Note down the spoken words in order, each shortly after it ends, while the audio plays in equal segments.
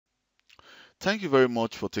Thank you very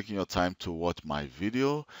much for taking your time to watch my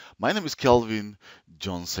video. My name is Kelvin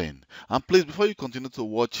Johnson. And please, before you continue to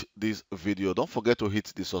watch this video, don't forget to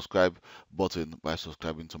hit the subscribe button by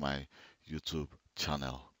subscribing to my YouTube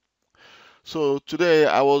channel. So today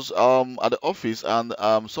I was at the office and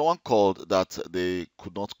someone called that they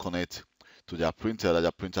could not connect to their printer, that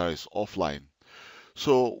their printer is offline.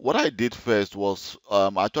 So what I did first was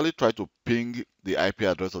I actually tried to ping the IP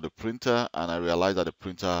address of the printer, and I realized that the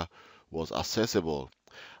printer was accessible.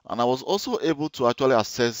 And I was also able to actually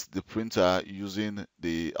access the printer using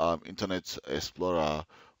the Internet Explorer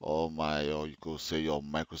or you could say your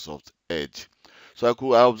Microsoft Edge. So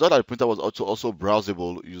I observed that the printer was also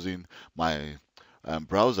browsable using my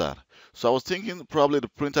browser. So I was thinking probably the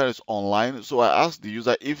printer is online. So I asked the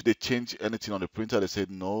user if they changed anything on the printer. They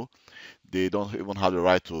said no, they don't even have the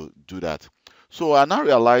right to do that. So I now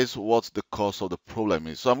realize what the cause of the problem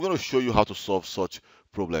is. So I'm going to show you how to solve such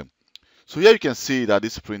problem. So here you can see that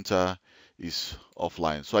this printer is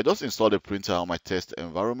offline. So I just installed the printer on my test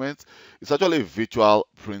environment. It's actually a virtual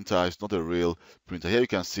printer. It's not a real printer. Here you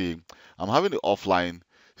can see I'm having the offline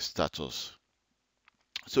status.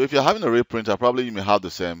 So if you're having a real printer, probably you may have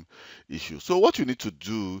the same issue. So what you need to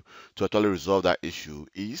do to actually resolve that issue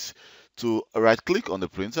is to right click on the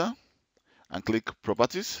printer and click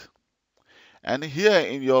properties. And here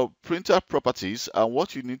in your printer properties,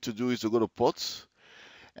 what you need to do is to go to ports.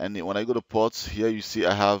 And when I go to ports, here you see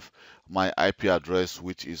I have my IP address,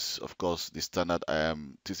 which is of course the standard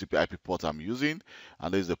TCP IP port I'm using,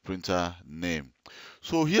 and there's the printer name.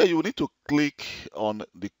 So here you will need to click on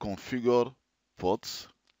the configure ports.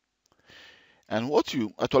 And what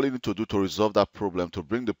you actually need to do to resolve that problem, to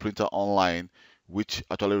bring the printer online, which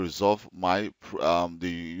actually resolve the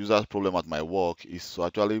user's problem at my work, is to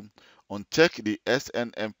actually uncheck the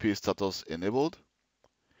SNMP status enabled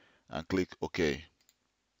and click OK.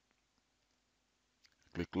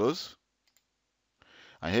 Click close.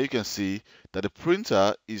 And here you can see that the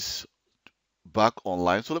printer is back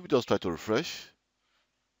online. So let me just try to refresh.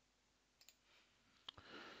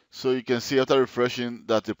 So you can see after refreshing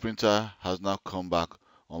that the printer has now come back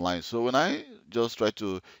online. So when I just try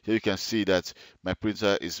to, here you can see that my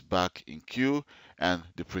printer is back in queue and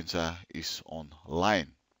the printer is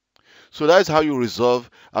online. So that is how you resolve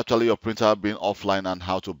actually your printer being offline and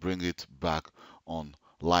how to bring it back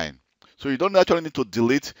online. So you don't actually need to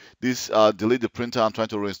delete the printer and try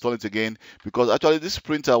to reinstall it again, because actually this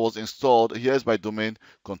printer was installed. Here's my domain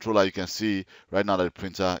controller. You can see right now that the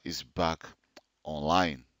printer is back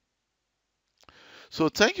online. So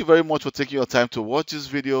thank you very much for taking your time to watch this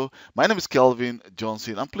video. My name is Kelvin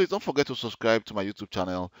Johnson, and please don't forget to subscribe to my YouTube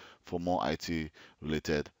channel for more IT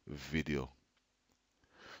related video.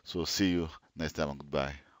 So see you next time, and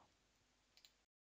goodbye.